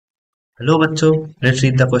Hello बच्चों, let's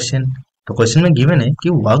read the question. तो question में गिवन है कि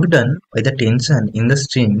work done by the tension in the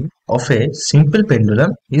string of a simple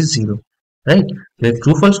pendulum is zero. Right. तो एक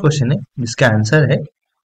true false question है जिसका आंसर है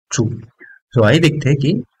ट्रू। तो आइए देखते हैं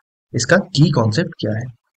कि इसका की कॉन्सेप्ट क्या है।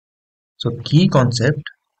 सो की concept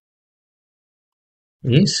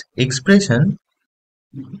is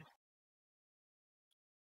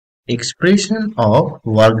expression of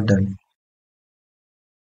work done,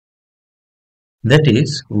 that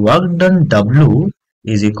is work done W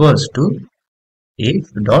is equals to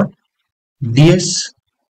F dot ds,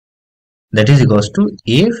 that is equals to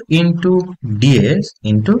F into ds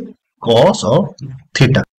into cos of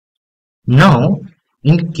theta. Now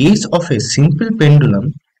in case of a simple pendulum,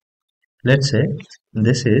 let's say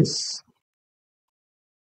this is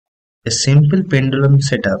a simple pendulum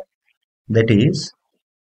setup, that is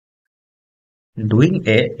doing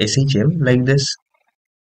a SHM like this,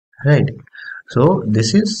 right? So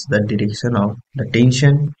this is the direction of the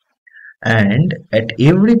tension, and at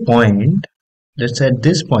every point, let's say at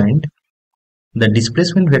this point, the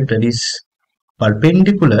displacement vector is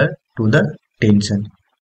perpendicular to the tension,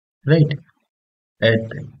 right?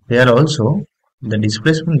 At there also the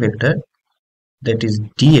displacement vector, that is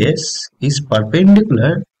ds, is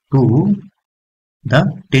perpendicular to the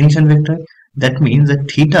tension vector. That means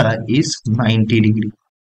that theta is 90 degree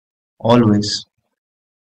always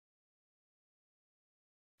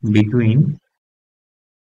between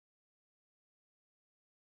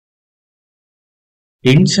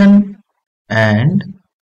tension and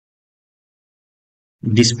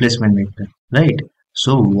displacement vector, right?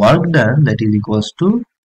 So work done, that is equals to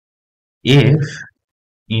F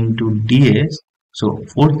into ds. So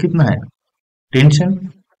fourth कितना है, tension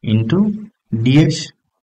into ds,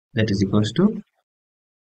 that is equals to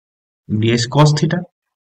ds cos theta.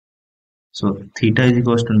 So theta is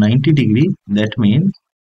equals to 90 degree, that means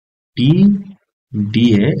t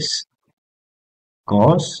ds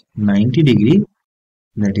cos 90 degree,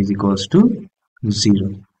 that is equals to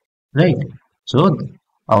 0, right? So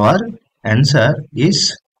our answer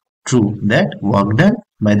is true, that work done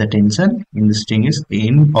by the tension in the string is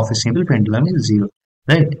of a simple pendulum is 0,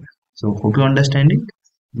 right? So hope you understand it.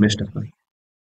 Best of luck.